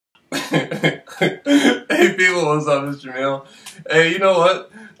Hey people, what's up? It's Jameel. Hey, you know what?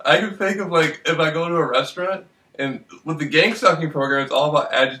 I can think of like if I go to a restaurant and with the gang stalking program, it's all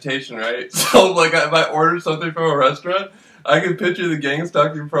about agitation, right? So like if I order something from a restaurant, I can picture the gang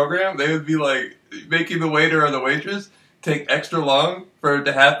stalking program. They would be like making the waiter or the waitress take extra long for it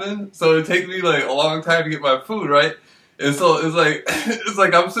to happen. So it'd take me like a long time to get my food, right? And so it's like it's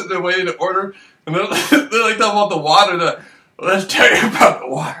like I'm sitting there waiting to order, and they're like talking about the water. Let's tell you about the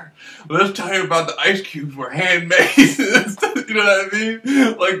water. Let's tell you about the ice cubes were handmade. You know what I mean?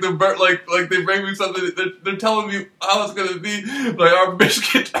 Like they bring me something. They're telling me how it's gonna be. Like our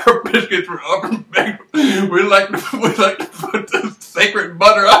biscuits were oven baked. We like to put the sacred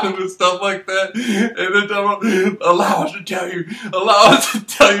butter on them and stuff like that. And they're telling me, allow us to tell you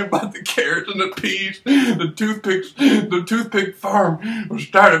about the carrots and the peas, the toothpicks. The toothpick farm was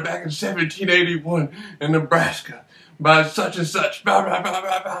started back in 1781 in Nebraska by such and such, blah, blah, blah,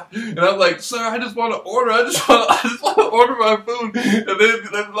 blah, blah. And I'm like, sir, I just want to order. I just want to order my food. And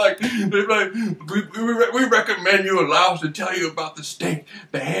they're like, we recommend you allow us to tell you about the steak,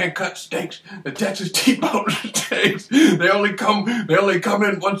 the hand-cut steaks, the Texas T-bone steaks. They only come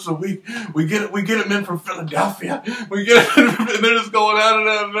in once a week. We get them in from Philadelphia. We get them, and they're just going on and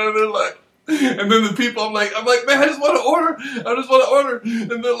on and on. They're like. And then the people, I'm like, man, I just want to order.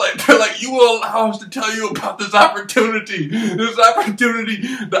 And they're like, you will allow us to tell you about this opportunity,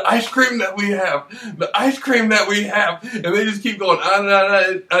 the ice cream that we have, and they just keep going on and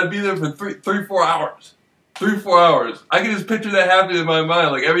on. I'd be there for 4 hours. 4 hours. I can just picture that happening in my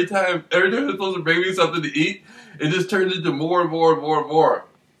mind. Like every time they're supposed to bring me something to eat, it just turns into more and more and more and more.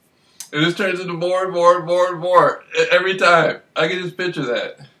 It just turns into more and more and more and more every time. I can just picture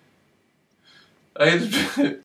that.